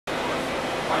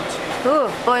Ooh,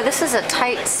 boy, this is a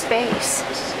tight space.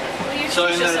 So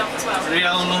in the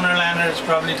real lunar lander, it's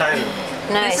probably tighter.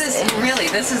 Nice.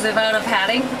 This is about a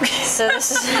padding? So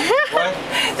this is... What?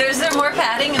 Is there more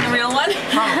padding in the real one?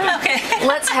 Okay.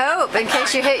 Let's hope, in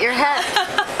case you hit your head.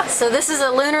 So this is a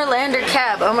lunar lander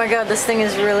cab. Oh my god, this thing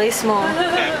is really small.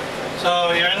 Okay.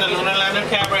 So you're in the lunar lander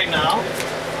cab right now.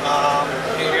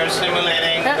 You're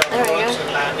simulating the approach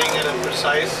and landing at a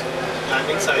precise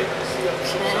landing site.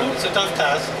 So it's a tough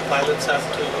task. Pilots have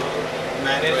to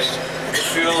manage the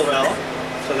fuel well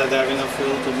so that they have enough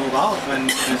fuel to move out when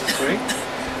necessary.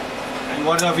 And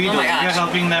what are we doing? We're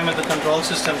helping them with the control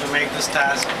system to make this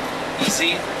task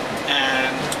easy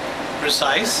and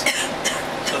precise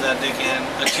so that they can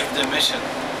achieve their mission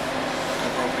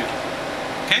appropriately.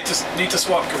 Okay? Just need to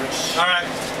swap, Chris. All right.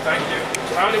 Thank you.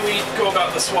 How do we go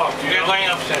about the swap? Do you We're going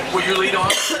upstairs. Will you lead on?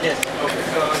 Yes.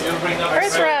 Okay. You'll bring up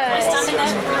First ride.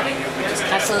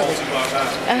 Absolutely.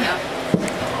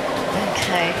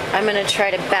 Okay, I'm gonna try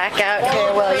to back out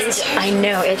here while you... I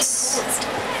know, it's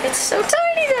so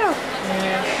tiny though.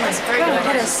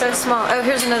 God, it is so small. Oh,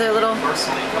 here's another little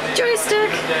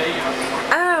joystick.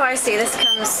 Oh, I see. This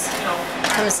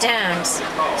comes down.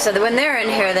 So that when they're in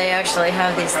here, they actually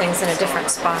have these things in a different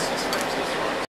spot.